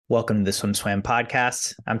Welcome to the Swim Swam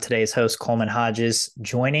podcast. I'm today's host, Coleman Hodges.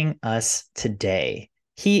 Joining us today,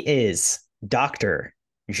 he is Dr.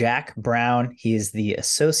 Jack Brown. He is the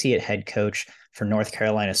associate head coach for North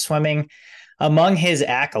Carolina Swimming. Among his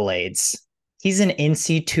accolades, he's an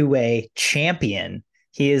NC2A champion.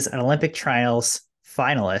 He is an Olympic trials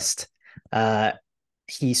finalist.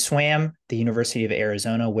 He swam the University of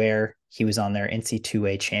Arizona, where he was on their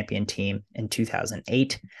NC2A champion team in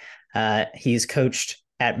 2008. He's coached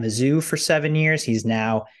at Mizzou for 7 years. He's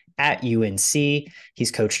now at UNC.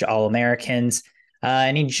 He's coached All-Americans.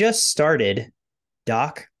 And he just started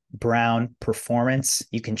Doc Brown Performance.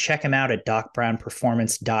 You can check him out at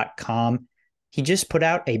docbrownperformance.com. He just put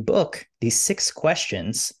out a book, These 6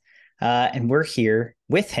 Questions, and we're here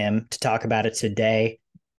with him to talk about it today.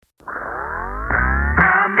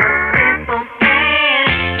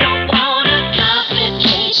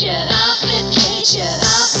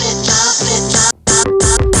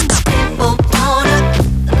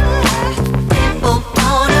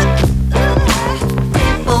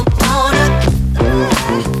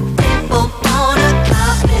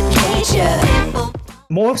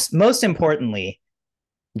 Most importantly,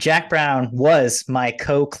 Jack Brown was my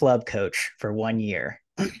co-club coach for 1 year.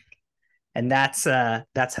 And that's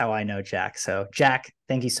how I know Jack. So Jack,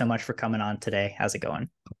 thank you so much for coming on today. How's it going?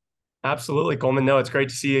 Absolutely, Coleman. No, it's great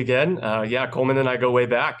to see you again. Coleman and I go way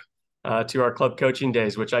back to our club coaching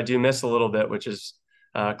days, which I do miss a little bit, which is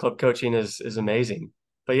club coaching is amazing.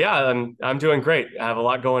 But yeah, I'm doing great. I have a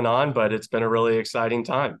lot going on, but it's been a really exciting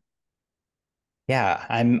time. Yeah,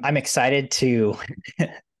 I'm excited to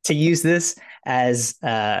use this as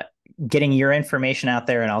getting your information out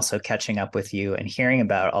there and also catching up with you and hearing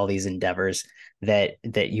about all these endeavors that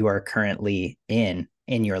you are currently in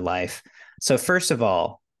your life. So first of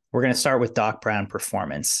all, we're going to start with Doc Brown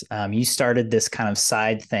Performance. You started this kind of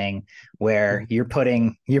side thing where you're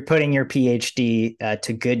putting your PhD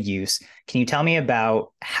to good use. Can you tell me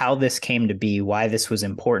about how this came to be, why this was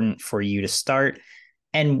important for you to start,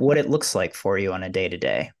 and what it looks like for you on a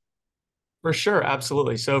day-to-day? For sure,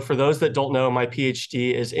 absolutely. So for those that don't know, my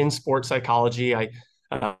PhD is in sports psychology. I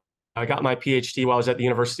got my PhD while I was at the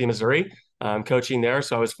University of Missouri, coaching there.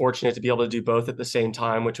 So I was fortunate to be able to do both at the same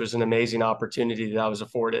time, which was an amazing opportunity that I was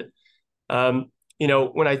afforded. When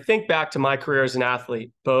I think back to my career as an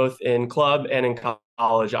athlete, both in club and in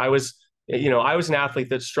college, I was an athlete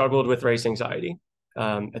that struggled with race anxiety.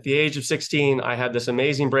 At the age of 16, I had this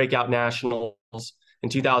amazing breakout nationals in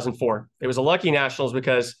 2004. It was a lucky nationals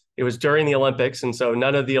because it was during the Olympics. And so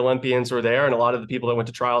none of the Olympians were there. And a lot of the people that went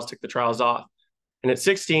to trials took the trials off. And at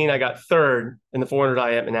 16, I got third in the 400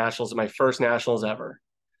 IM nationals, my first nationals ever.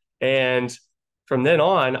 And from then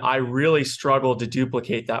on, I really struggled to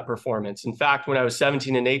duplicate that performance. In fact, when I was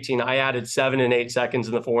 17 and 18, I added 7 and 8 seconds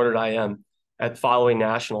in the 400 IM at following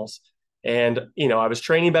nationals. And, I was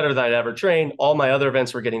training better than I'd ever trained. All my other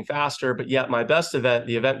events were getting faster, but yet my best event,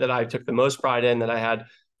 the event that I took the most pride in, that I had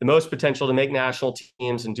the most potential to make national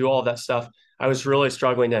teams and do all of that stuff, I was really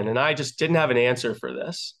struggling in. And I just didn't have an answer for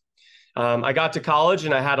this. I got to college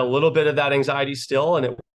and I had a little bit of that anxiety still. And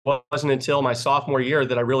it wasn't until my sophomore year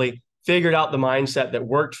that I really figured out the mindset that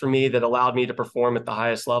worked for me, that allowed me to perform at the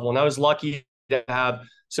highest level. And I was lucky to have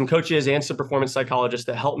some coaches and some performance psychologists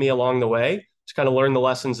that helped me along the way to kind of learn the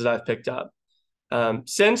lessons that I've picked up.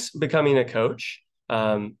 Since becoming a coach,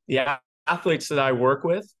 the athletes that I work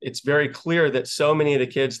with, it's very clear that so many of the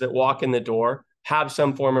kids that walk in the door have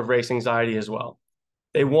some form of race anxiety as well.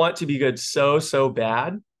 They want to be good so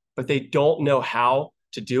bad, but they don't know how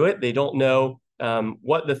to do it. They don't know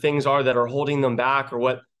what the things are that are holding them back or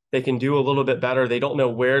what they can do a little bit better. They don't know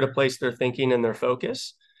where to place their thinking and their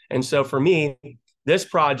focus. And so for me, this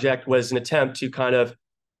project was an attempt to kind of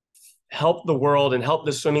help the world and help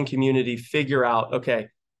the swimming community figure out, okay,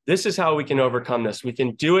 this is how we can overcome this. We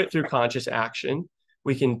can do it through conscious action.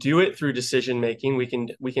 We can do it through decision-making.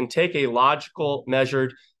 We can take a logical,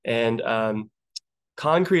 measured, and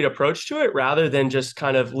concrete approach to it rather than just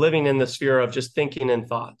kind of living in the sphere of just thinking and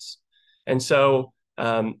thoughts. And so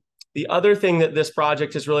the other thing that this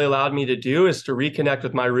project has really allowed me to do is to reconnect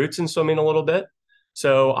with my roots in swimming a little bit.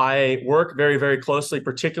 So I work very, very closely,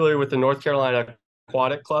 particularly with the North Carolina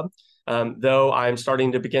Aquatic Club. Though I'm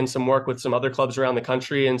starting to begin some work with some other clubs around the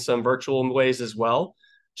country in some virtual ways as well.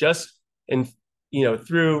 Just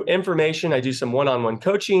through information, I do some one-on-one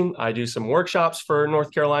coaching. I do some workshops for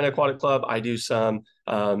North Carolina Aquatic Club. I do some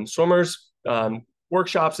swimmers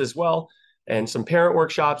workshops as well, and some parent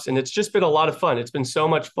workshops. And it's just been a lot of fun. It's been so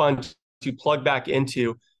much fun to plug back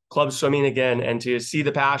into club swimming again and to see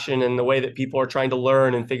the passion and the way that people are trying to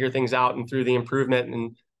learn and figure things out and through the improvement.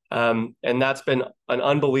 And And that's been an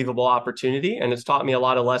unbelievable opportunity. And it's taught me a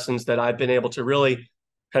lot of lessons that I've been able to really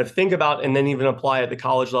kind of think about and then even apply at the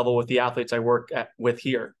college level with the athletes I work with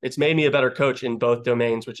here. It's made me a better coach in both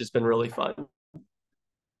domains, which has been really fun.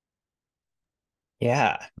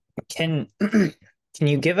 Yeah. Can can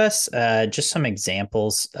you give us just some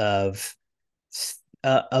examples of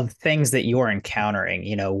things that you're encountering?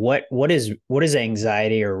 You know, what is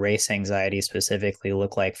anxiety or race anxiety specifically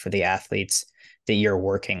look like for the athletes that you're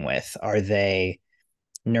working with? Are they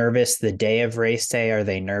nervous the day of race day? Are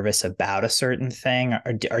they nervous about a certain thing?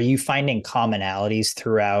 Are you finding commonalities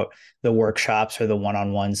throughout the workshops or the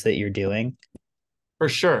one-on-ones that you're doing? For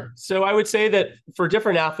sure. So I would say that for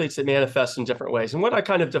different athletes, it manifests in different ways. And what I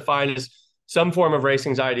kind of define is some form of race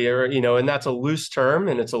anxiety, or, and that's a loose term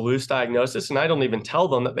and it's a loose diagnosis. And I don't even tell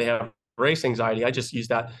them that they have race anxiety. I just use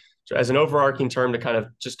that as an overarching term to kind of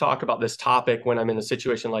just talk about this topic when I'm in a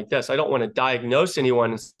situation like this. I don't want to diagnose anyone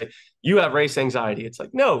and say, you have race anxiety. It's like,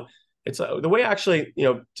 no, it's the way actually,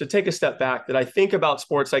 to take a step back, that I think about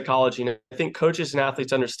sports psychology, and I think coaches and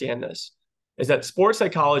athletes understand this, is that sports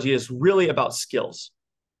psychology is really about skills.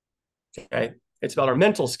 Okay. It's about our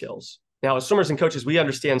mental skills. Now, as swimmers and coaches, we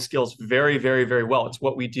understand skills very, very, very well. It's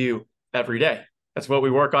what we do every day. That's what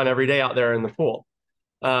we work on every day out there in the pool.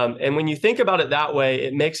 And when you think about it that way,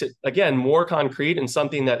 it makes it, again, more concrete and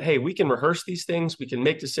something that, hey, we can rehearse these things, we can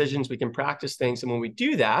make decisions, we can practice things. And when we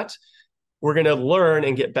do that, we're going to learn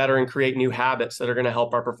and get better and create new habits that are going to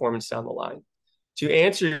help our performance down the line. To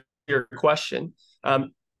answer your question,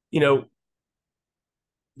 the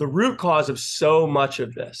root cause of so much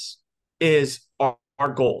of this is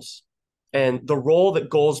our goals and the role that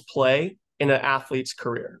goals play in an athlete's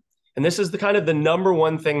career. And this is the number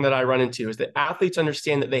one thing that I run into, is that athletes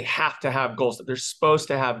understand that they have to have goals, that they're supposed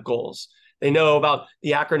to have goals. They know about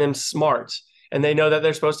the acronym SMART, and they know that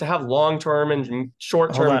they're supposed to have long-term and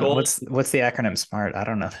short-term goals. What's the acronym SMART? I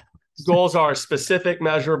don't know. Goals are specific,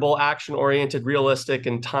 measurable, action-oriented, realistic,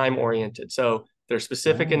 and time-oriented. So they're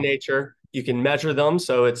specific in nature. You can measure them.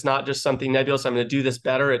 So it's not just something nebulous. I'm going to do this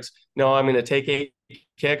better. It's, no, I'm going to take 8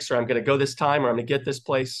 kicks, or I'm going to go this time, or I'm going to get this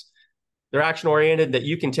place. They're action-oriented, that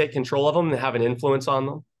you can take control of them and have an influence on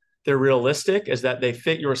them. They're realistic, is that they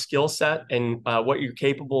fit your skill set and what you're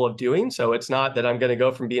capable of doing. So it's not that I'm going to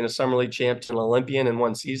go from being a summer league champ to an Olympian in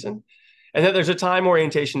one season. And that there's a time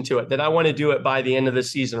orientation to it, that I want to do it by the end of the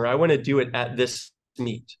season, or I want to do it at this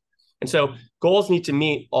meet. And so goals need to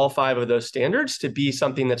meet all 5 of those standards to be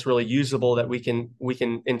something that's really usable, that we can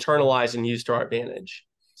internalize and use to our advantage.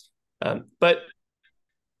 But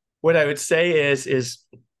what I would say is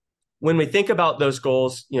when we think about those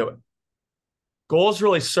goals, goals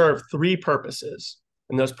really serve 3 purposes.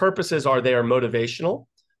 And those purposes are, they are motivational.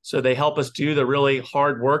 So they help us do the really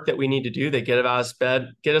hard work that we need to do. They get us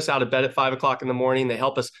out of bed at 5 o'clock in the morning. They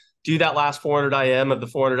help us do that last 400 IM of the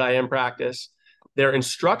 400 IM practice. They're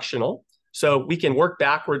instructional. So we can work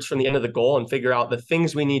backwards from the end of the goal and figure out the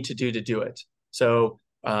things we need to do it. So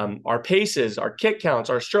our paces, our kick counts,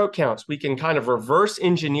 our stroke counts, we can kind of reverse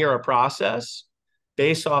engineer a process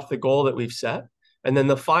based off the goal that we've set. And then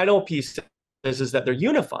the final piece is that they're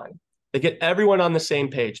unifying. They get everyone on the same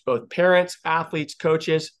page, both parents, athletes,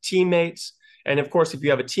 coaches, teammates. And of course, if you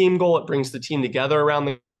have a team goal, it brings the team together around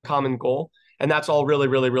the common goal. And that's all really,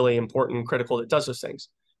 really, really important and critical that does those things.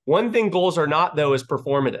 One thing goals are not, though, is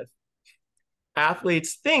performative.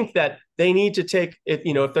 Athletes think that they need to take, if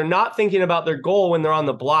they're not thinking about their goal when they're on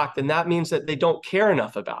the block, then that means that they don't care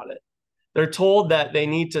enough about it. They're told that they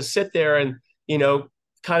need to sit there and,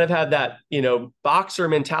 kind of have that, boxer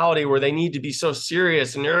mentality where they need to be so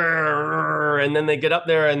serious and then they get up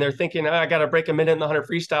there and they're thinking, I got to break a minute in the 100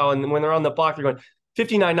 freestyle. And when they're on the block, they're going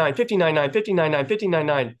 59.9, 59.9, 59.9,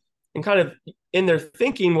 59.9. And kind of in their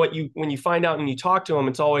thinking, when you find out and you talk to them,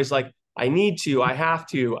 it's always like, I need to, I have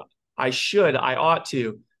to, I should, I ought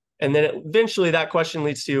to. And then eventually that question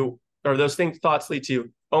leads to, or those thoughts lead to,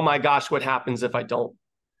 oh my gosh, what happens if I don't?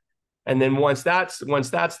 And then once that's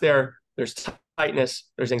there, there's tightness,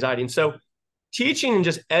 there's anxiety. And so teaching and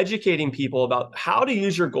just educating people about how to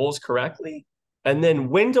use your goals correctly, and then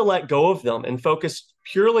when to let go of them and focus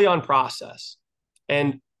purely on process.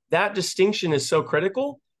 And that distinction is so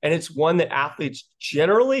critical. And it's one that athletes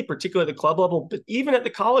generally, particularly at the club level, but even at the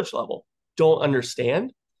college level, don't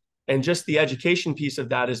understand. And just the education piece of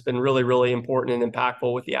that has been really, really important and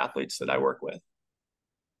impactful with the athletes that I work with.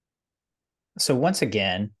 So once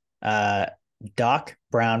again,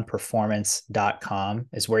 docbrownperformance.com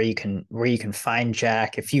is where you can find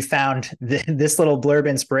Jack. If you found this little blurb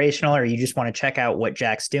inspirational, or you just want to check out what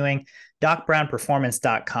Jack's doing,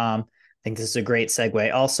 docbrownperformance.com. I think this is a great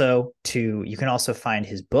segue. Also, you can also find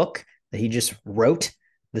his book that he just wrote,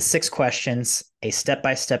 The Six Questions, A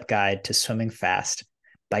Step-by-Step Guide to Swimming Fast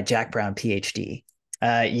by Jack Brown, PhD.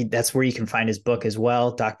 That's where you can find his book as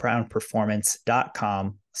well,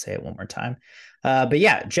 docbrownperformance.com. Say it one more time. But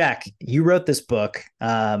yeah, Jack, you wrote this book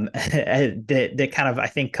that kind of, I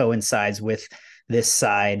think, coincides with this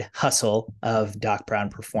side hustle of Doc Brown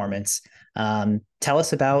Performance. Tell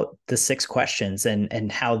us about the Six Questions and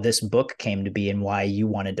how this book came to be and why you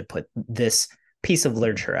wanted to put this piece of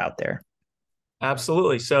literature out there.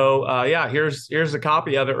 Absolutely. So yeah, here's a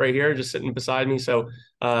copy of it right here, just sitting beside me. So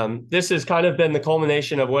this has kind of been the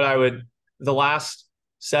culmination of the last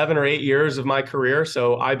 7 or 8 years of my career.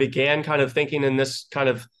 So I began kind of thinking in this kind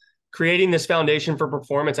of creating this foundation for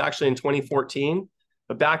performance actually in 2014.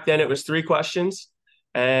 But back then it was 3 questions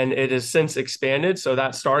and it has since expanded. So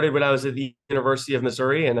that started when I was at the University of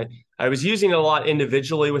Missouri, and I was using it a lot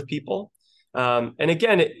individually with people. And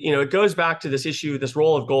again, it goes back to this issue, this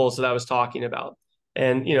role of goals that I was talking about.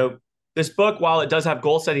 And, this book, while it does have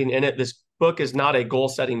goal setting in it, this book is not a goal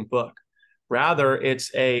setting book. Rather,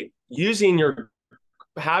 it's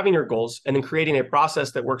having your goals and then creating a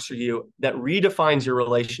process that works for you that redefines your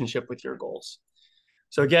relationship with your goals.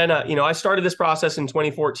 So again, I started this process in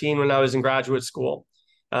 2014 when I was in graduate school,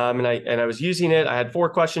 and I was using it. I had 4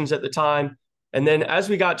 questions at the time. And then as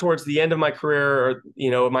we got towards the end of my career,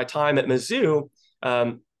 or, my time at Mizzou,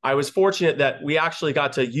 I was fortunate that we actually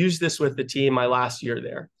got to use this with the team my last year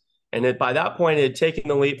there. And by that point, it had taken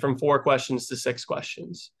the leap from 4 questions to 6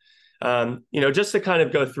 questions. Just to kind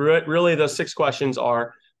of go through it, really those 6 questions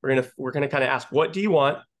are, we're gonna kind of ask, what do you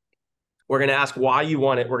want? We're going to ask why you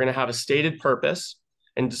want it. We're going to have a stated purpose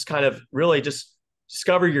and just kind of really just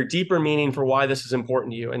discover your deeper meaning for why this is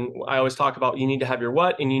important to you. And I always talk about you need to have your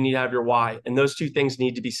what and you need to have your why. And those 2 things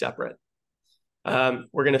need to be separate.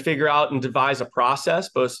 We're going to figure out and devise a process,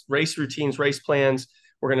 both race routines, race plans.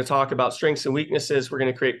 We're going to talk about strengths and weaknesses. We're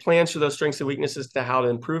going to create plans for those strengths and weaknesses to how to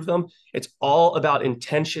improve them. It's all about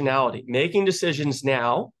intentionality, making decisions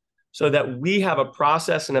now so that we have a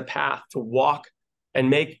process and a path to walk and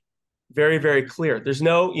make very, very clear. There's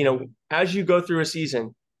no, as you go through a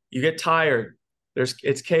season, you get tired.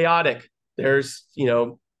 It's chaotic. There's,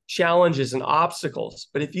 challenges and obstacles.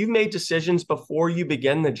 But if you've made decisions before you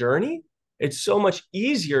begin the journey, it's so much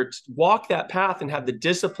easier to walk that path and have the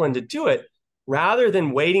discipline to do it rather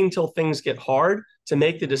than waiting till things get hard to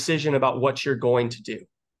make the decision about what you're going to do.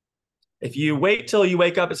 If you wait till you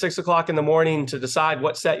wake up at 6 o'clock in the morning to decide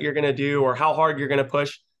what set you're going to do or how hard you're going to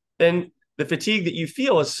push, then the fatigue that you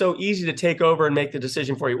feel is so easy to take over and make the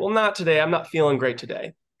decision for you. Well, not today. I'm not feeling great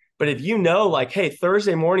today. But if hey,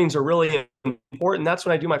 Thursday mornings are really important. That's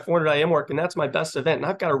when I do my 400 IM work, and that's my best event. And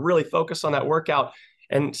I've got to really focus on that workout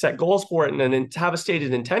and set goals for it and have a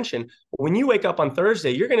stated intention. When you wake up on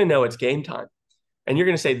Thursday, you're going to know it's game time. And you're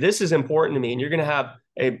going to say, this is important to me. And you're going to have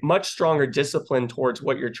a much stronger discipline towards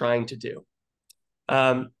what you're trying to do.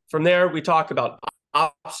 From there, we talk about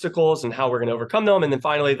obstacles and how we're going to overcome them. And then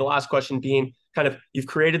finally, the last question being kind of, you've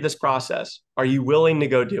created this process. Are you willing to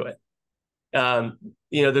go do it?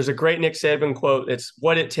 There's a great Nick Saban quote. It's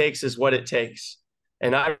what it takes is what it takes.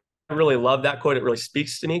 And I really love that quote. It really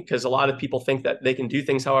speaks to me because a lot of people think that they can do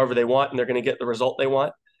things however they want and they're going to get the result they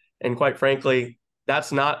want. And quite frankly,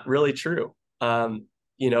 that's not really true. There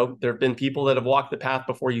have been people that have walked the path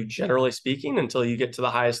before you, generally speaking, until you get to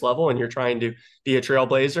the highest level and you're trying to be a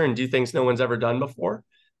trailblazer and do things no one's ever done before.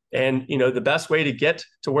 And, the best way to get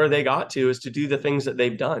to where they got to is to do the things that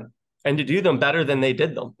they've done and to do them better than they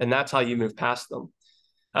did them. And that's how you move past them.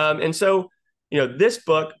 And so, this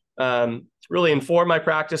book really informed my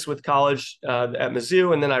practice with college at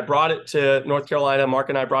Mizzou. And then I brought it to North Carolina. Mark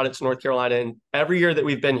and I brought it to North Carolina. And every year that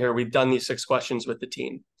we've been here, we've done these 6 questions with the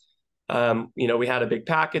team. We had a big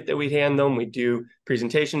packet that we'd hand them. We'd do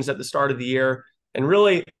presentations at the start of the year. And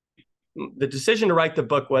really, the decision to write the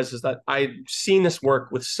book was that I'd seen this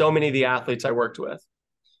work with so many of the athletes I worked with.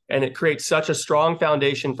 And it creates such a strong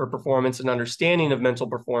foundation for performance and understanding of mental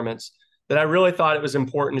performance that I really thought it was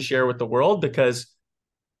important to share with the world, because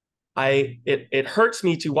it hurts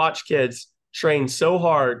me to watch kids train so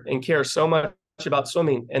hard and care so much about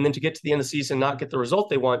swimming, and then to get to the end of the season not get the result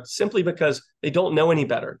they want simply because they don't know any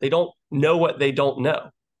better. They don't know what they don't know.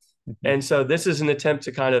 Mm-hmm. And so this is an attempt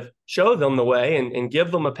to kind of show them the way and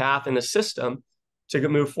give them a path and a system to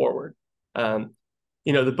move forward.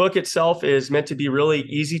 The book itself is meant to be really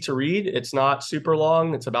easy to read. It's not super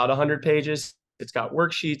long. It's about 100 pages. It's got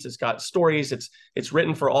worksheets. It's got stories. It's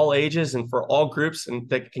written for all ages and for all groups, and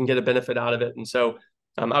that can get a benefit out of it. And so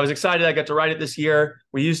I was excited I got to write it this year.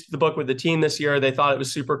 We used the book with the team this year. They thought it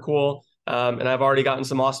was super cool. And I've already gotten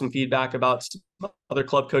some awesome feedback about some other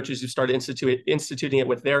club coaches who started instituting it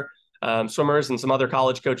with their swimmers and some other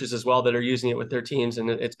college coaches as well that are using it with their teams. And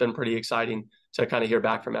it's been pretty exciting to kind of hear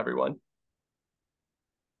back from everyone.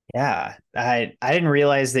 Yeah, I didn't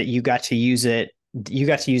realize that you got to use it. You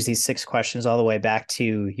got to use these 6 questions all the way back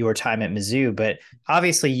to your time at Mizzou, but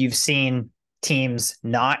obviously you've seen teams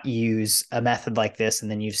not use a method like this,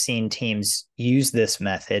 and then you've seen teams use this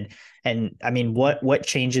method. And I mean, what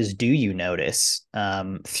changes do you notice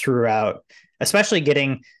throughout, especially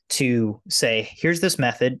getting to say, here's this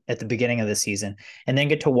method at the beginning of the season, and then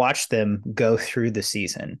get to watch them go through the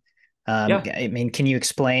season? Yeah. I mean, can you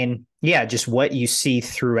explain, just what you see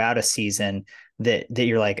throughout a season that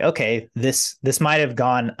you're like, okay, this might have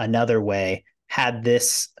gone another way had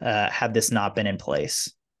this not been in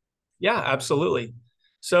place? Yeah, absolutely.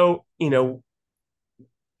 So,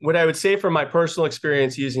 what I would say from my personal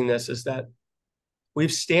experience using this is that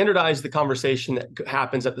we've standardized the conversation that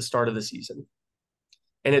happens at the start of the season.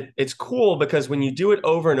 And it's cool because when you do it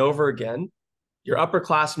over and over again, your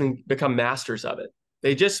upperclassmen become masters of it.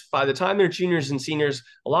 They just, by the time they're juniors and seniors,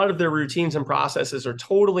 a lot of their routines and processes are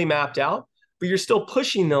totally mapped out, but you're still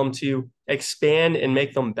pushing them to expand and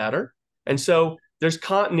make them better. And so there's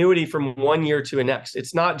continuity from one year to the next.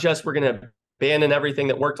 It's not just we're going to abandon everything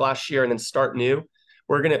that worked last year and then start new.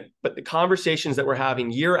 But the conversations that we're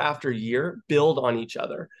having year after year build on each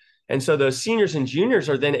other. And so those seniors and juniors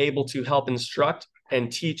are then able to help instruct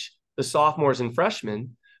and teach the sophomores and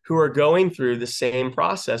freshmen who are going through the same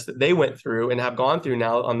process that they went through and have gone through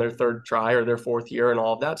now on their third try or their fourth year and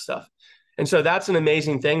all of that stuff. And so that's an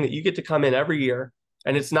amazing thing that you get to come in every year.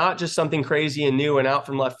 And it's not just something crazy and new and out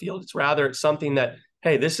from left field. It's something that,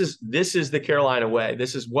 hey, this is the Carolina way.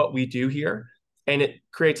 This is what we do here. And it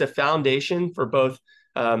creates a foundation for both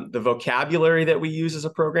the vocabulary that we use as a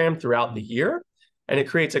program throughout the year. And it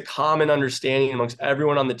creates a common understanding amongst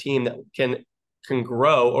everyone on the team that can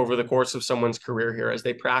grow over the course of someone's career here as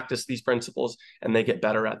they practice these principles and they get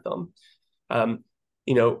better at them.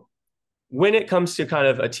 When it comes to kind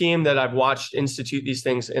of a team that I've watched institute these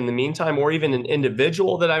things in the meantime, or even an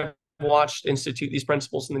individual that I've watched institute these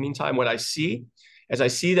principles in the meantime, what I see is I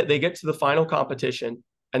see that they get to the final competition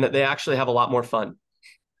and that they actually have a lot more fun.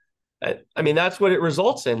 I mean, that's what it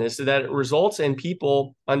results in, is that it results in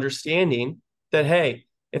people understanding that, hey,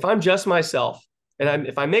 if I'm just myself and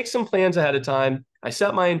if I make some plans ahead of time, I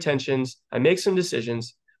set my intentions, I make some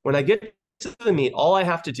decisions, when I get to the meet, all I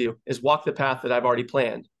have to do is walk the path that I've already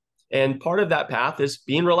planned. And part of that path is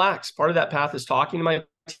being relaxed. Part of that path is talking to my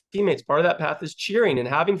teammates. Part of that path is cheering and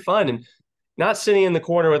having fun and not sitting in the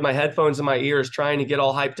corner with my headphones in my ears, trying to get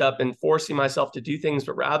all hyped up and forcing myself to do things,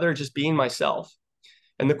 but rather just being myself.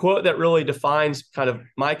 And the quote that really defines kind of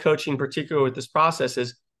my coaching, particularly with this process,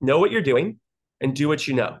 is know what you're doing and do what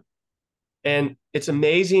you know. And it's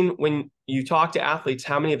amazing when you talk to athletes,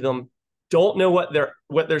 how many of them don't know what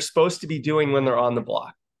they're supposed to be doing when they're on the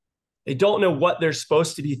block. They don't know what they're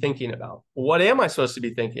supposed to be thinking about. What am I supposed to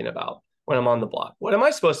be thinking about when I'm on the block? What am I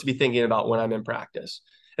supposed to be thinking about when I'm in practice?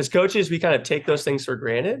 As coaches, we kind of take those things for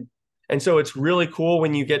granted. And so it's really cool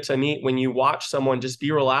when you watch someone just be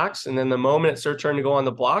relaxed. And then the moment it's their turn to go on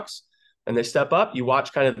the blocks and they step up, you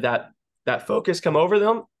watch kind of that focus come over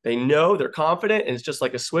them. They know, they're confident, and it's just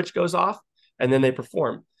like a switch goes off and then they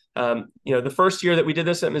perform. The first year that we did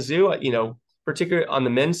this at Mizzou, particularly on the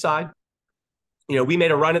men's side, we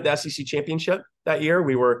made a run at the SEC championship that year.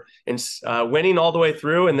 We were winning all the way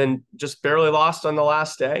through and then just barely lost on the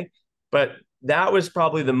last day. But that was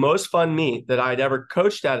probably the most fun meet that I'd ever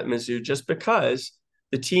coached at Mizzou, just because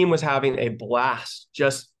the team was having a blast,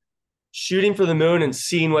 just shooting for the moon and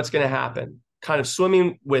seeing what's going to happen, kind of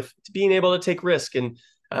swimming with being able to take risk and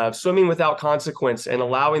swimming without consequence and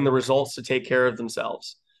allowing the results to take care of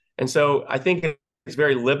themselves. And so I think it's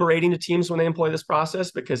very liberating to teams when they employ this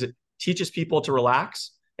process, because it teaches people to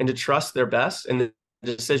relax and to trust their best and the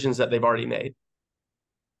decisions that they've already made.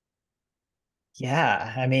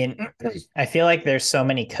 Yeah. I mean, I feel like there's so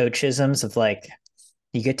many coachisms of like,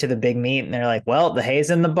 you get to the big meet and they're like, well, the hay's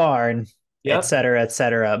in the barn, Yep. et cetera, et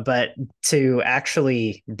cetera. But to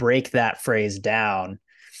actually break that phrase down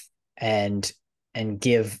and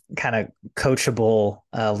give kind of coachable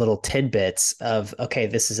little tidbits of, okay,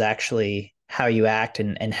 this is actually how you act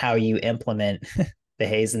and how you implement the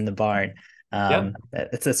hay's in the barn.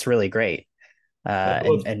 That's really great.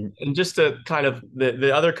 And just to kind of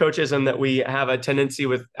the other coachism that we have a tendency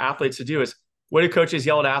with athletes to do is, what do coaches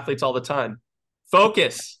yell at athletes all the time?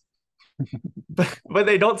 Focus. but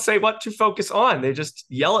they don't say what to focus on. They just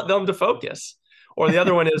yell at them to focus. Or the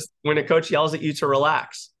other one is when a coach yells at you to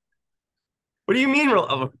relax. What do you mean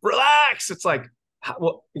relax? It's like,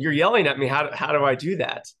 you're yelling at me. How do I do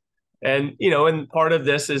that? And, and part of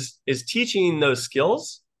this is teaching those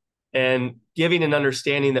skills and giving an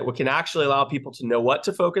understanding that we can actually allow people to know what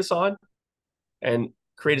to focus on and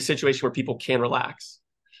create a situation where people can relax.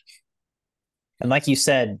 And like you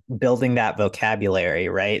said, building that vocabulary,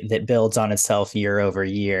 right, that builds on itself year over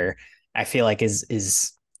year, I feel like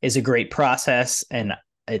is a great process, and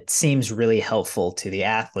it seems really helpful to the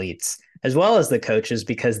athletes as well as the coaches,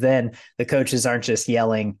 because then the coaches aren't just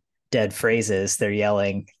yelling dead phrases, they're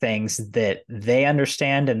yelling things that they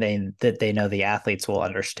understand and they know the athletes will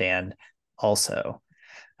understand also,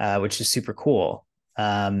 which is super cool.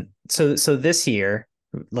 So this year,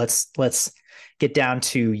 let's get down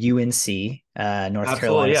to UNC, North Absolutely,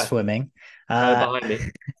 Carolina yeah. swimming, Have it uh,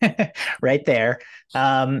 behind me. right there.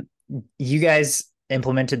 Um, you guys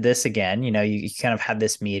implemented this again. You kind of had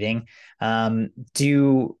this meeting.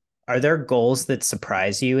 Do Are there goals that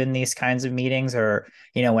surprise you in these kinds of meetings, or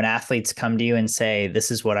when athletes come to you and say,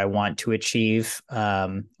 "This is what I want to achieve,"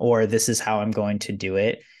 or "This is how I'm going to do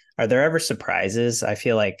it"? Are there ever surprises? I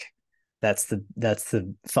feel like that's the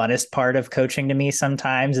funnest part of coaching to me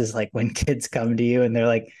sometimes, is like when kids come to you and they're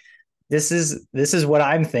like, this is what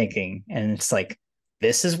I'm thinking, and it's like,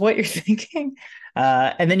 this is what you're thinking,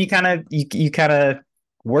 and then you kind of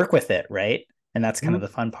work with it, right? And that's kind of Mhm.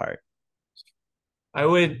 the fun part. I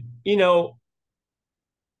would,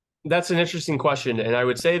 that's an interesting question. And I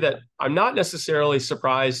would say that I'm not necessarily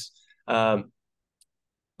surprised um,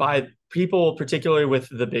 by people, particularly with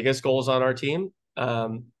the biggest goals on our team.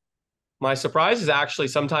 My surprise is actually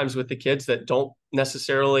sometimes with the kids that don't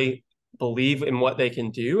necessarily believe in what they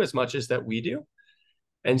can do as much as that we do.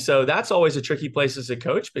 And so that's always a tricky place as a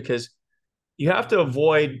coach, because you have to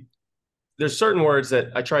avoid, there's certain words that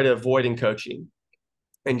I try to avoid in coaching,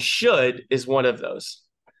 and should is one of those.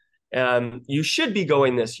 You should be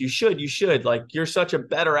going this, you should, like, you're such a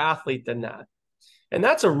better athlete than that. And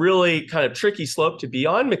that's a really kind of tricky slope to be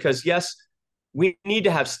on, because yes, we need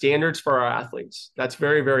to have standards for our athletes. That's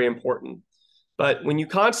very, very important. But when you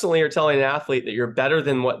constantly are telling an athlete that you're better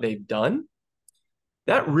than what they've done,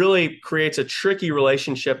 that really creates a tricky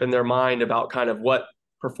relationship in their mind about kind of what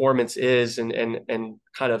performance is, and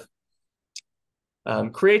kind of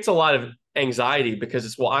creates a lot of anxiety, because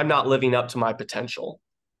it's, well, I'm not living up to my potential.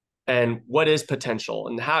 And what is potential,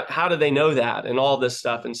 and how do they know that, and all this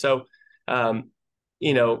stuff. And so, um,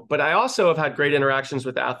 but I also have had great interactions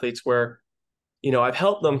with athletes where, I've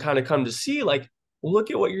helped them kind of come to see, like, well, look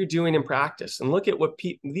at what you're doing in practice, and look at what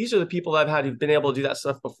these are the people I've had who've been able to do that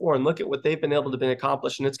stuff before, and look at what they've been able to be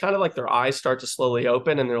accomplished. And it's kind of like their eyes start to slowly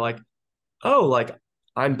open, and they're like, oh, like,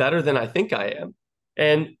 I'm better than I think I am.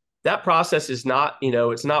 And that process is not,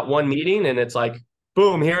 it's not one meeting and it's like,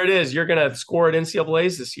 boom, here it is. You're going to score at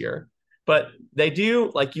NCAAs this year. But they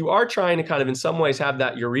do, like, you are trying to kind of in some ways have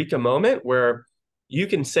that eureka moment where you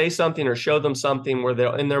can say something or show them something where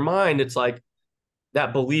they're in their mind, it's like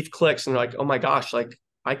that belief clicks and they're like, oh my gosh, like,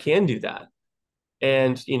 I can do that.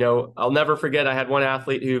 And, I'll never forget, I had one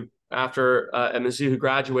athlete who, after at Mizzou, who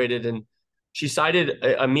graduated, and she cited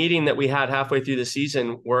a meeting that we had halfway through the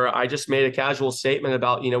season where I just made a casual statement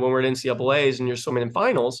about, when we're at NCAAs and you're swimming in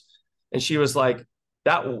finals. And she was like,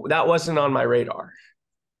 that wasn't on my radar.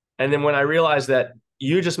 And then when I realized that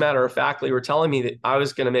you just matter of factly were telling me that I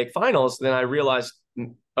was going to make finals, then I realized,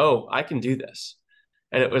 oh, I can do this.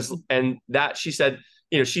 And it was, and that she said,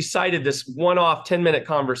 she cited this one-off 10-minute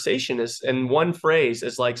conversation as, and one phrase,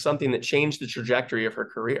 as like something that changed the trajectory of her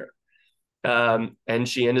career. And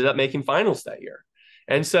she ended up making finals that year.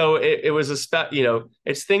 And so it was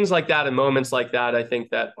it's things like that and moments like that, I think,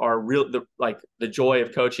 that are real, like the joy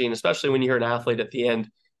of coaching, especially when you hear an athlete at the end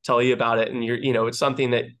tell you about it. And it's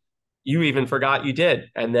something that you even forgot you did.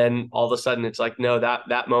 And then all of a sudden it's like, no,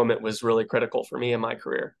 that moment was really critical for me in my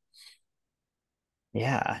career.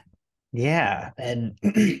 Yeah. Yeah. And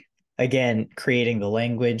again, creating the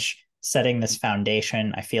language, setting this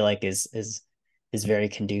foundation, I feel like is very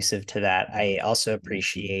conducive to that. I also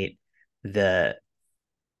appreciate the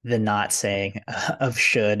the not saying of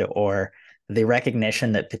should, or the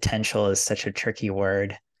recognition that potential is such a tricky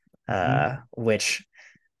word, which,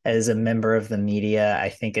 as a member of the media, I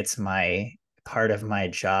think it's my part of my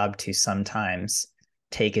job to sometimes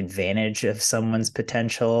take advantage of someone's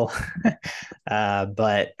potential.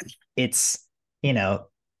 But it's, you know,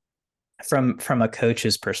 from a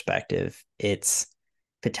coach's perspective, it's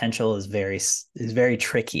potential is very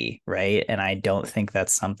tricky, right? And I don't think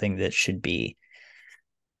that's something that should be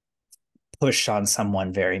pushed on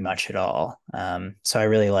someone very much at all. So I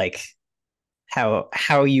really like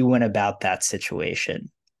how you went about that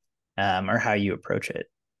situation, or how you approach it.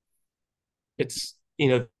 It's,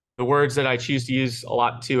 the words that I choose to use a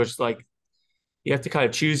lot too. It's like, you have to kind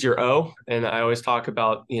of choose your O. And I always talk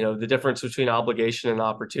about, the difference between obligation and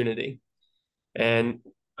opportunity. And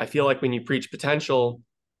I feel like when you preach potential,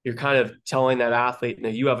 you're kind of telling that athlete,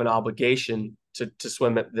 you have an obligation to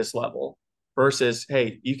swim at this level versus,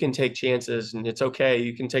 hey, you can take chances and it's okay.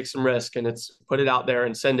 You can take some risk and it's put it out there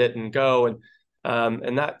and send it and go.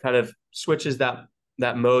 And that kind of switches that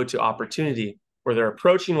mode to opportunity where they're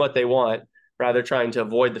approaching what they want rather trying to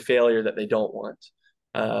avoid the failure that they don't want.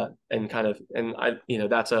 That's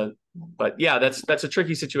a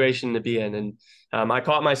tricky situation to be in. And I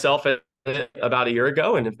caught myself at about a year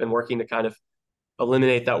ago and have been working to kind of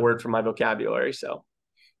eliminate that word from my vocabulary. So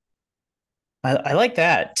I like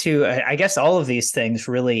that too. I guess all of these things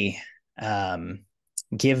really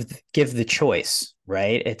give the choice,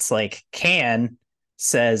 right? It's like can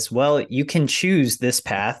says, well, you can choose this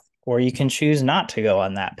path or you can choose not to go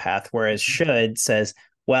on that path, whereas should says,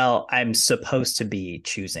 well, I'm supposed to be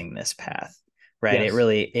choosing this path, right? yes.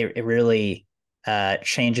 It really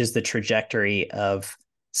changes the trajectory of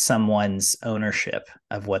someone's ownership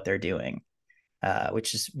of what they're doing,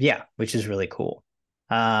 which is really cool.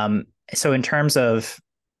 So in terms of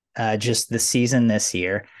just the season this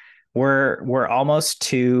year, we're almost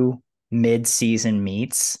to mid-season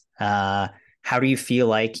meets. How do you feel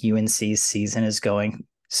like UNC's season is going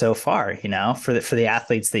so far? For the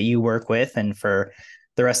athletes that you work with and for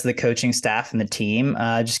the rest of the coaching staff and the team,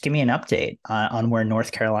 just give me an update on where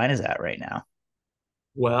North Carolina is at right now.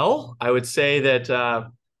 Well, I would say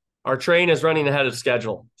that our train is running ahead of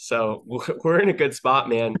schedule, so we're in a good spot,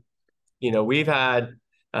 man. We've had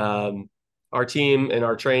our team and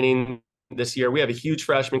our training this year. We have a huge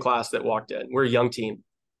freshman class that walked in. We're a young team.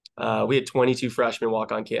 We had 22 freshmen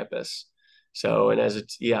walk on campus. So, and a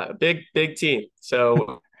big team.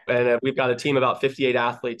 So, and we've got a team about 58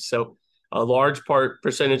 athletes. So a large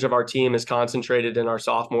percentage of our team is concentrated in our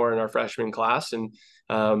sophomore and our freshman class. And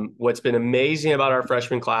what's been amazing about our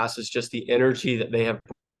freshman class is just the energy that they have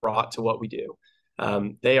brought to what we do.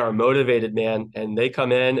 They are motivated, man, and they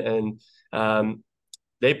come in and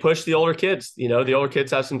they push the older kids. The older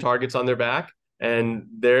kids have some targets on their back, and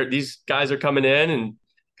these guys are coming in and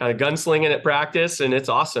kind of gunslinging at practice, and it's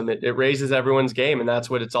awesome. It raises everyone's game, and that's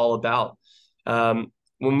what it's all about.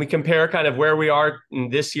 When we compare kind of where we are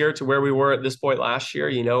this year to where we were at this point last year,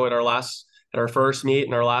 at our first meet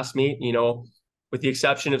and our last meet, with the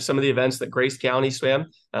exception of some of the events that Grace County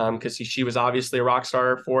swam, because she was obviously a rock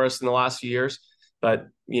star for us in the last few years. But,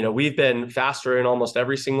 we've been faster in almost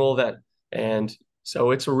every single event. And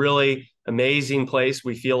so it's a really amazing place.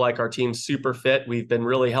 We feel like our team's super fit. We've been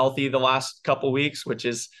really healthy the last couple of weeks, which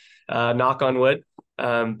is knock on wood.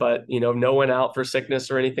 But, no one out for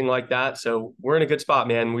sickness or anything like that. So we're in a good spot,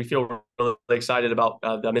 man. We feel really excited about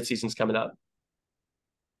the mid-seasons coming up.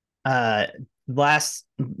 I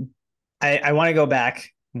want to go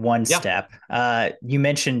back one step. You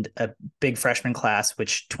mentioned a big freshman class,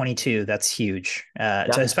 which 22, that's huge.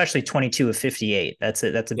 So especially 22 of 58. That's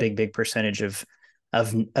a big percentage of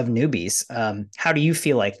newbies. How do you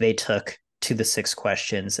feel like they took to the 6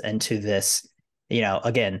 questions and to this,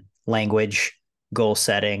 again, language, goal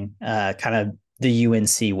setting, kind of the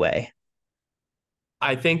UNC way?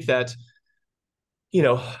 I think that,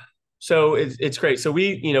 so it's great. So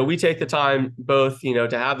we take the time both, to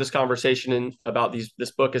have this conversation about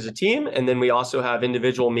this book as a team. And then we also have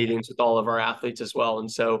individual meetings with all of our athletes as well. And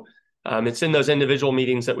so it's in those individual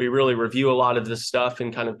meetings that we really review a lot of this stuff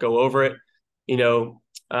and kind of go over it.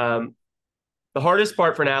 The hardest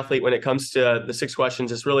part for an athlete when it comes to the 6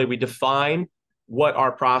 questions is really we define what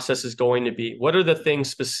our process is going to be. What are the things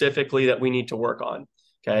specifically that we need to work on?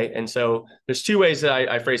 Okay. And so there's 2 ways that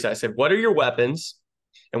I phrase that. I said, what are your weapons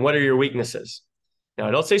and what are your weaknesses? Now,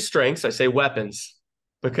 I don't say strengths, I say weapons,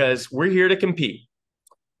 because we're here to compete.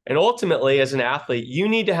 And ultimately, as an athlete, you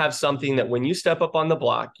need to have something that when you step up on the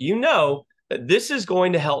block, that this is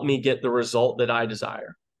going to help me get the result that I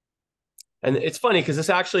desire. And it's funny because this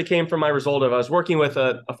actually came from my result of I was working with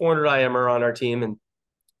a 400 IMer on our team. And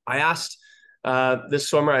I asked this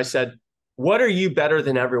swimmer, I said, what are you better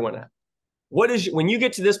than everyone at? When you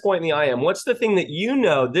get to this point in the IM, what's the thing that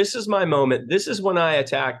this is my moment. This is when I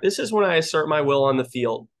attack. This is when I assert my will on the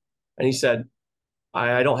field. And he said,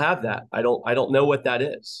 I don't have that. I don't know what that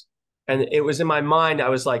is. And it was in my mind. It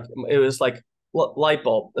was like light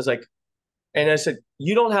bulb. I was like, and I said,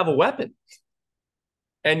 you don't have a weapon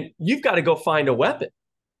and you've got to go find a weapon.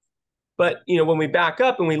 But, when we back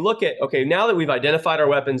up and we look at, okay, now that we've identified our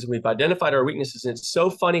weapons and we've identified our weaknesses, and it's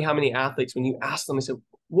so funny how many athletes, when you ask them, I said,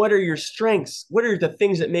 what are your strengths? What are the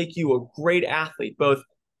things that make you a great athlete, both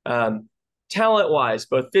talent-wise,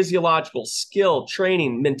 both physiological, skill,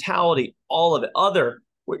 training, mentality, all of it, other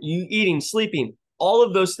you eating, sleeping, all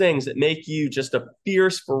of those things that make you just a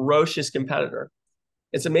fierce, ferocious competitor.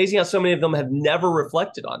 It's amazing how so many of them have never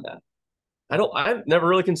reflected on that. I've never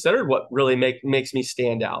really considered what really makes me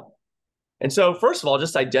stand out. And so, first of all,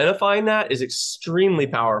 just identifying that is extremely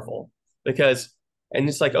powerful and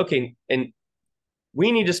it's like, okay, and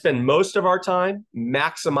we need to spend most of our time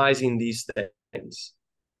maximizing these things,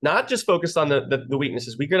 not just focused on the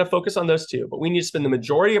weaknesses. We're going to focus on those too, but we need to spend the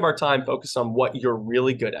majority of our time focused on what you're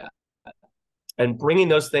really good at and bringing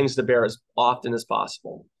those things to bear as often as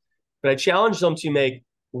possible. But I challenge them to make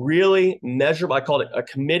really measurable, I call it a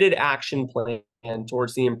committed action plan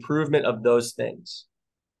towards the improvement of those things.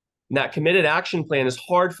 And that committed action plan is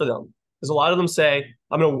hard for them because a lot of them say,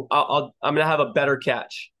 I'm gonna have a better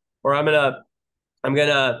catch, or I'm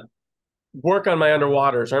gonna work on my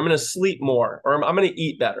underwaters, or I'm gonna sleep more, or I'm gonna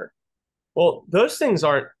eat better. Well, those things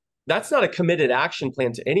that's not a committed action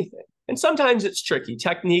plan to anything. And sometimes it's tricky.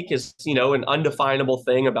 Technique is, an undefinable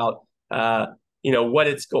thing about,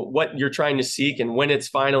 what you're trying to seek and when it's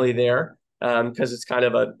finally there, because it's kind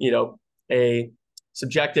of a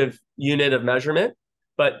subjective unit of measurement.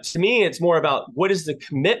 But to me, it's more about what is the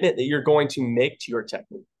commitment that you're going to make to your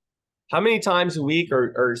technique. How many times a week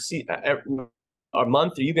or a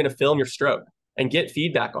month are you going to film your stroke and get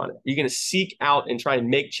feedback on it? Are you going to seek out and try and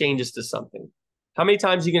make changes to something? How many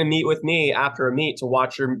times are you going to meet with me after a meet to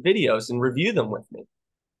watch your videos and review them with me?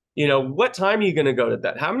 What time are you going to go to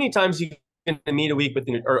bed? How many times are you going to meet a week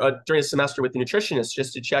during a semester with the nutritionist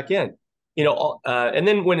just to check in? And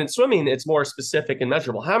then when it's swimming, it's more specific and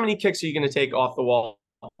measurable. How many kicks are you going to take off the wall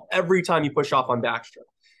every time you push off on backstroke?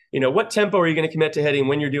 What tempo are you going to commit to hitting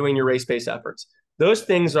when you're doing your race pace efforts? Those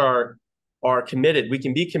things are committed. We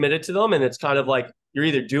can be committed to them, and it's kind of like you're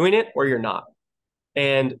either doing it or you're not.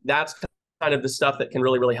 And that's kind of the stuff that can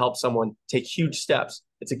really, really help someone take huge steps.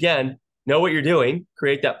 It's, again, know what you're doing,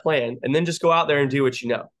 create that plan, and then just go out there and do what you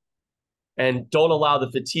know. And don't allow the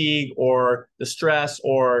fatigue or the stress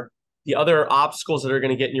or the other obstacles that are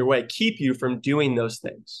going to get in your way keep you from doing those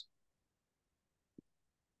things.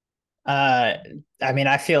 I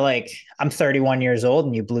feel like I'm 31 years old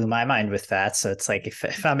and you blew my mind with that. So it's like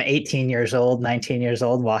if I'm 18 years old, 19 years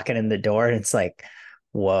old, walking in the door, and it's like,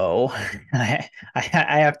 whoa, I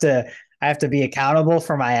have to be accountable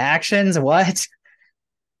for my actions. What?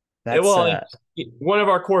 That's one of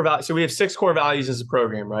our core values. So we have 6 core values as a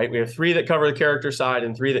program, right? We have 3 that cover the character side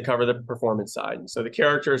and 3 that cover the performance side. And so the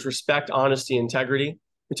character is respect, honesty, integrity.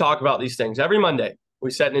 We talk about these things every Monday.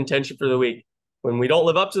 We set an intention for the week. When we don't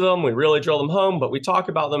live up to them, we really drill them home, but we talk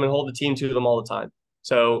about them and hold the team to them all the time.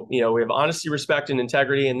 So, we have honesty, respect, and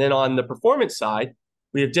integrity. And then on the performance side,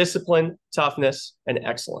 we have discipline, toughness, and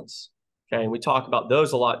excellence. Okay. And we talk about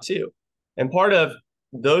those a lot too. And part of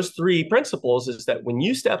those 3 principles is that when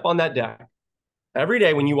you step on that deck, every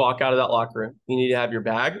day when you walk out of that locker room, you need to have your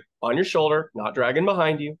bag on your shoulder, not dragging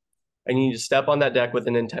behind you, and you need to step on that deck with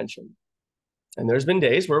an intention. And there's been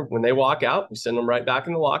days where when they walk out, we send them right back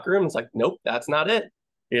in the locker room. It's like, nope, that's not it.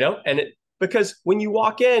 Because when you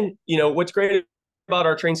walk in, what's great about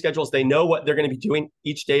our training schedule is they know what they're going to be doing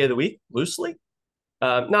each day of the week loosely.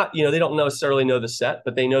 They don't necessarily know the set,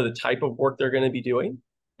 but they know the type of work they're going to be doing.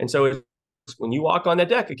 And so when you walk on that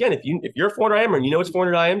deck, again, if you're 400 IM and it's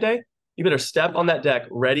 400 IM day, you better step on that deck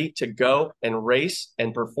ready to go and race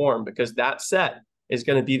and perform, because that set is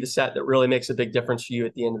going to be the set that really makes a big difference for you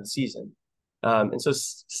at the end of the season. And so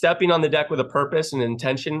stepping on the deck with a purpose and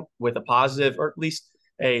intention, with a positive, or at least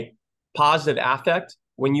a positive affect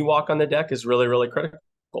when you walk on the deck, is really, really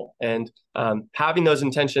critical. And having those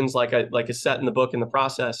intentions, like I set in the book in the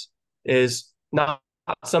process, is not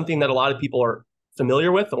something that a lot of people are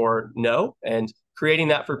familiar with or know. And creating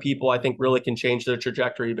that for people, I think, really can change their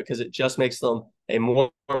trajectory, because it just makes them a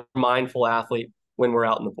more mindful athlete when we're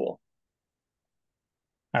out in the pool.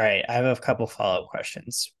 All right, I have a couple follow-up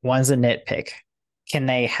questions. One's a nitpick. Can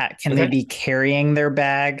they be carrying their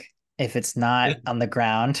bag if it's not on the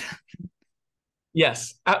ground?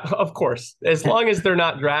 Yes, of course. As long as they're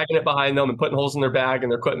not dragging it behind them and putting holes in their bag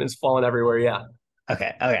and their equipment's falling everywhere. Yeah.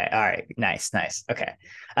 Okay. All right. Nice. Okay.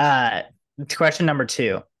 Question number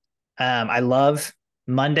 2. I love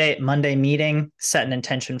Monday meeting, set an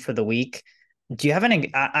intention for the week. Do you have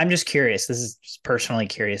I'm just curious. This is just personally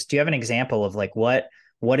curious. Do you have an example of like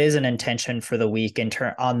what is an intention for the week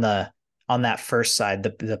on that first side,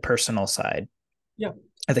 the personal side? Yeah.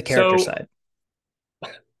 Or the character side?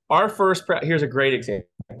 Here's a great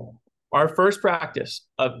example. Our first practice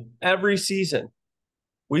of every season,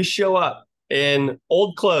 we show up in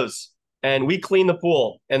old clothes and we clean the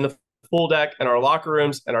pool and the pool deck and our locker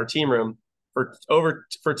rooms and our team room for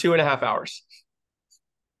 2.5 hours.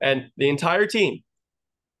 And the entire team,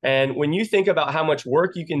 And when you think about how much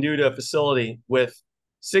work you can do to a facility with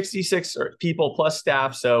 66 people plus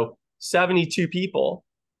staff, so 72 people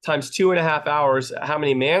times 2.5 hours, how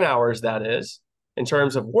many man hours that is in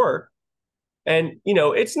terms of work. And,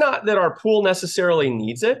 it's not that our pool necessarily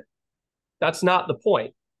needs it. That's not the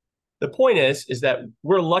point. The point is that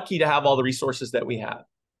we're lucky to have all the resources that we have.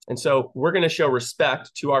 And so we're going to show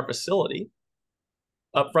respect to our facility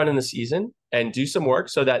up front in the season and do some work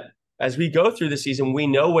so that as we go through the season, we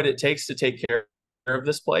know what it takes to take care of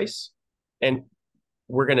this place. And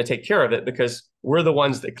we're going to take care of it because we're the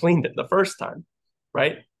ones that cleaned it the first time.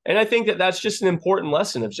 Right. And I think that that's just an important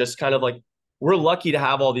lesson of just kind of like, we're lucky to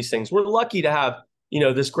have all these things. We're lucky to have,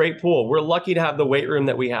 this great pool. We're lucky to have the weight room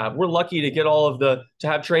that we have. We're lucky to get to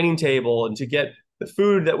have training table and to get the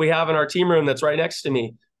food that we have in our team room that's right next to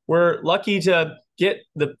me. We're lucky to get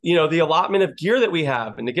the allotment of gear that we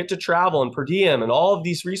have and to get to travel and per diem and all of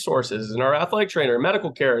these resources and our athletic trainer,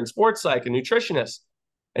 medical care and sports psych and nutritionist.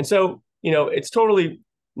 And so, it's totally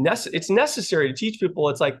it's necessary to teach people.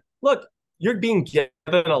 It's like, look, you're being given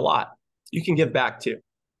a lot. You can give back too.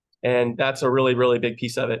 And that's a really, really big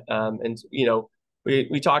piece of it.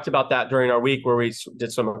 We talked about that during our week where we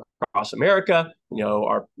did some across America.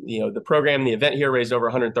 The program, the event here raised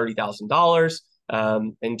over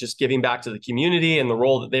 $130,000, and just giving back to the community and the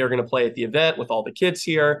role that they are going to play at the event with all the kids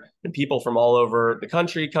here and people from all over the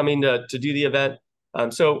country coming to do the event.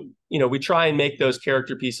 So we try and make those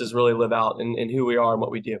character pieces really live out in who we are and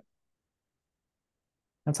what we do.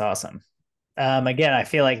 That's awesome. Again, I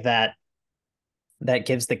feel like that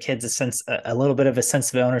gives the kids a little bit of a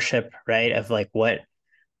sense of ownership, right? Of like what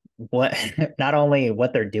not only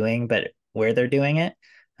what they're doing, but where they're doing it.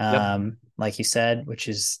 Yep. Like you said, which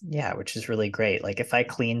is really great. Like if I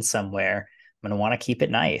clean somewhere, I'm going to want to keep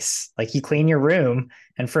it nice. Like you clean your room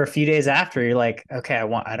and for a few days after you're like, okay,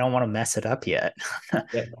 I don't want to mess it up yet.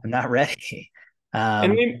 Yep. I'm not ready.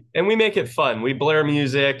 And we make it fun. We blare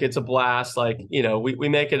music. It's a blast. Like, we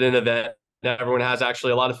make it an event that everyone has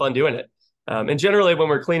actually a lot of fun doing it. And generally when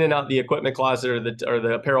we're cleaning out the equipment closet or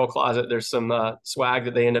the apparel closet, there's some swag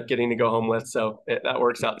that they end up getting to go home with. So that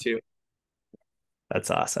works out too.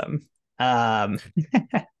 That's awesome.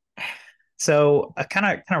 So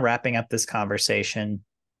kind of wrapping up this conversation,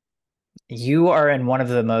 you are in one of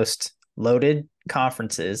the most loaded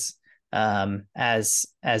conferences as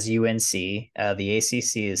UNC. The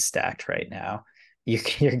ACC is stacked right now.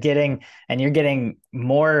 You're getting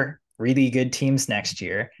more really good teams next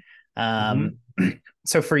year.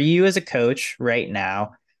 So for you as a coach right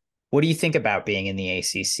now, what do you think about being in the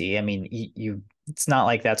ACC? I mean, it's not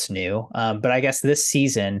like that's new, but I guess this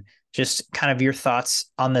season, just kind of your thoughts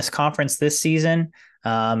on this conference this season,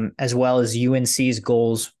 as well as UNC's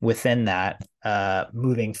goals within that,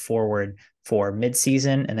 moving forward for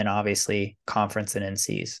midseason and then obviously conference and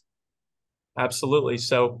NCs. Absolutely.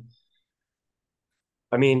 So,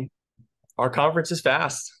 I mean, our conference is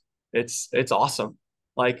fast. It's awesome.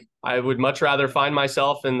 Like I would much rather find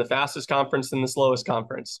myself in the fastest conference than the slowest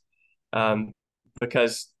conference,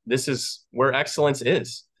 because this is where excellence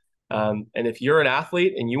is. And if you're an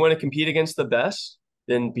athlete and you want to compete against the best,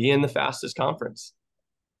 then be in the fastest conference.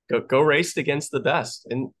 Go race against the best.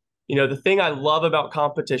 And, the thing I love about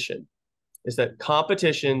competition is that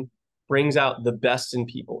competition brings out the best in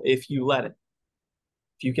people if you let it.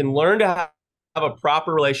 If you can learn to have a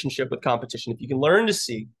proper relationship with competition, if you can learn to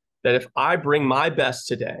see that if I bring my best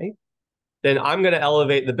today, then I'm going to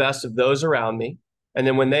elevate the best of those around me. And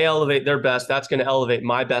then when they elevate their best, that's going to elevate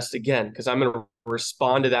my best again, because I'm going to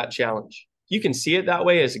respond to that challenge. You can see it that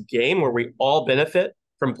way as a game where we all benefit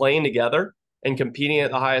from playing together and competing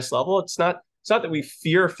at the highest level. It's not that we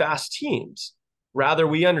fear fast teams. Rather,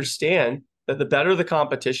 we understand that the better the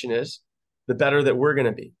competition is, the better that we're going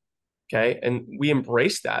to be. Okay. And we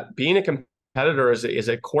embrace that. Being a competitor is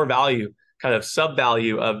a core value, kind of sub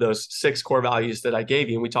value of those 6 core values that I gave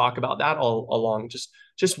you. And we talk about that all along,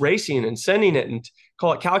 just racing and sending it, and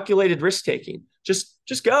call it calculated risk taking. Just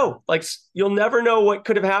go. Like you'll never know what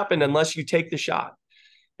could have happened unless you take the shot.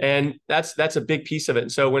 And that's a big piece of it.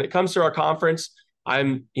 And so when it comes to our conference, I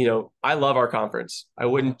love our conference. I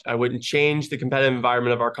wouldn't change the competitive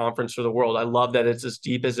environment of our conference for the world. I love that it's as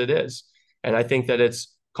deep as it is. And I think that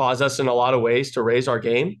it's caused us in a lot of ways to raise our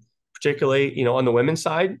game, particularly, on the women's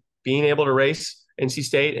side. Being able to race NC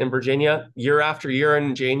State and Virginia year after year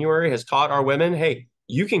in January has taught our women, hey,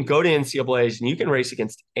 you can go to NCAAs and you can race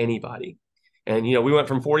against anybody. And, we went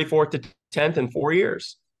from 44th to 10th in 4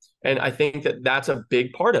 years. And I think that that's a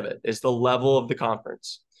big part of it, is the level of the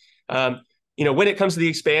conference. When it comes to the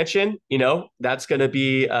expansion, that's going to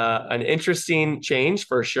be an interesting change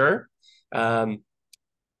for sure.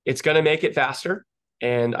 It's going to make it faster.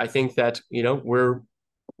 And I think that,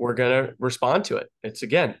 we're going to respond to it. It's,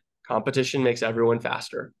 again, competition makes everyone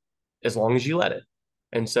faster as long as you let it.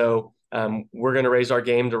 And so we're going to raise our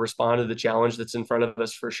game to respond to the challenge that's in front of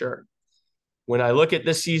us for sure. When I look at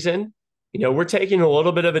this season, we're taking a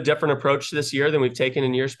little bit of a different approach this year than we've taken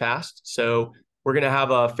in years past. So we're going to have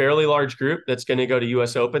a fairly large group that's going to go to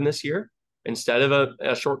US Open this year instead of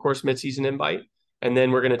a short course midseason invite. And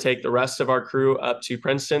then we're going to take the rest of our crew up to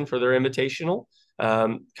Princeton for their invitational,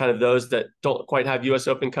 kind of those that don't quite have US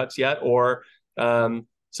Open cuts yet, or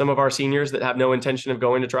some of our seniors that have no intention of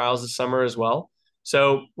going to trials this summer as well.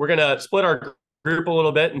 So we're going to split our group a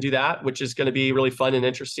little bit and do that, which is going to be really fun and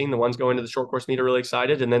interesting. The ones going to the short course meet are really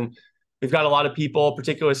excited. And then we've got a lot of people,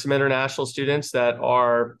 particularly some international students, that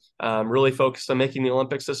are really focused on making the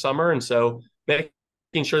Olympics this summer. And so making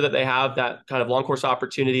sure that they have that kind of long course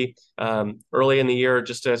opportunity early in the year,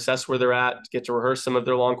 just to assess where they're at, get to rehearse some of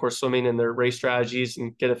their long course swimming and their race strategies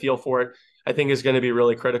and get a feel for it, I think is going to be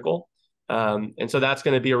really critical. And so that's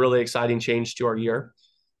going to be a really exciting change to our year.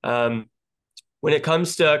 When it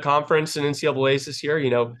comes to conference and NCAAs this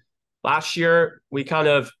year, last year we kind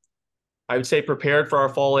of, I would say, prepared for our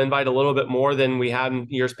fall invite a little bit more than we had in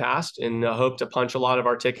years past, and hope to punch a lot of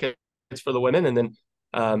our tickets for the women, and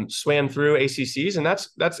then swam through ACCs. And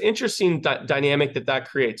that's interesting dynamic that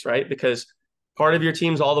creates, right? Because part of your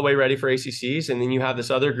team's all the way ready for ACCs, and then you have this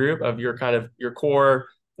other group of your core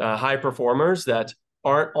high performers that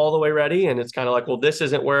aren't all the way ready, and it's kind of like, well, this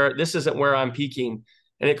isn't where I'm peaking.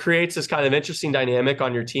 And it creates this kind of interesting dynamic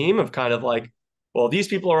on your team of kind of like, well, these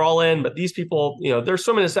people are all in, but these people, they're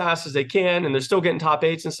swimming as fast as they can, and they're still getting top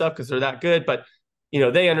 8s and stuff because they're that good. But,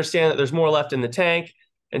 they understand that there's more left in the tank.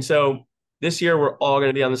 And so this year we're all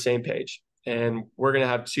going to be on the same page, and we're going to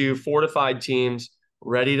have 2 fortified teams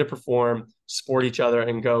ready to perform, support each other,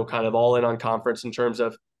 and go kind of all in on conference, in terms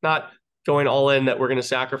of not going all in that we're going to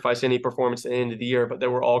sacrifice any performance at the end of the year, but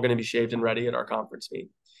that we're all going to be shaved and ready at our conference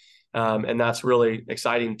meet. And that's really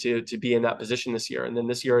exciting to be in that position this year. And then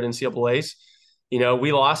this year at NCAAs,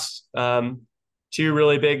 we lost 2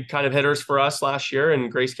 really big kind of hitters for us last year, in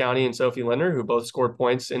Grace County and Sophie Linder, who both scored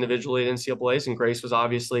points individually at NCAAs. And Grace was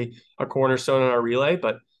obviously a cornerstone in our relay,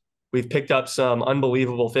 but we've picked up some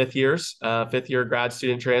unbelievable fifth-year grad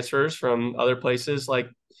student transfers from other places like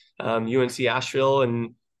UNC Asheville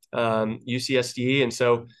and UCSD. And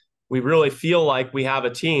so we really feel like we have a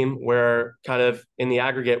team where kind of in the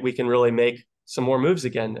aggregate, we can really make some more moves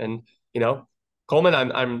again. And, Coleman,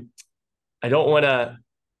 I don't want to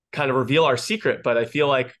kind of reveal our secret, but I feel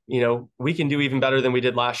like, we can do even better than we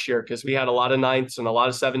did last year, because we had a lot of 9ths and a lot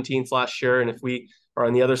of 17ths last year. And if we are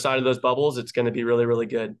on the other side of those bubbles, it's going to be really, really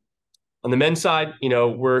good. On the men's side,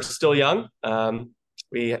 we're still young.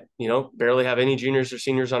 We, barely have any juniors or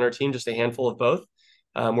seniors on our team, just a handful of both.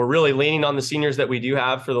 We're really leaning on the seniors that we do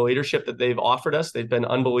have for the leadership that they've offered us. They've been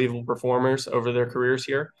unbelievable performers over their careers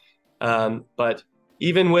here. But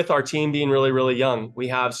even with our team being really, really young, we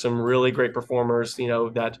have some really great performers,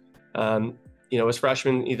 that, as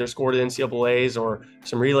freshmen either scored at NCAAs or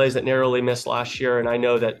some relays that narrowly missed last year. And I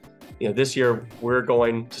know that, this year we're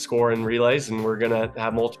going to score in relays, and we're going to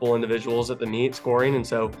have multiple individuals at the meet scoring. And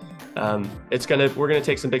so we're going to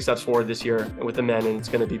take some big steps forward this year with the men, and it's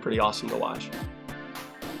going to be pretty awesome to watch.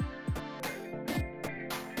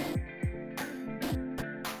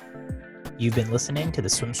 You've been listening to the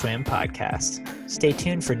Swim Swam podcast. Stay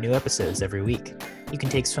tuned for new episodes every week. You can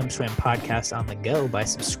take Swim Swam podcast on the go by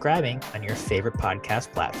subscribing on your favorite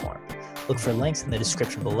podcast platform. Look for links in the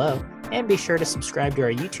description below, and be sure to subscribe to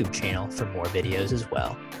our YouTube channel for more videos as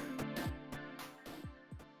well.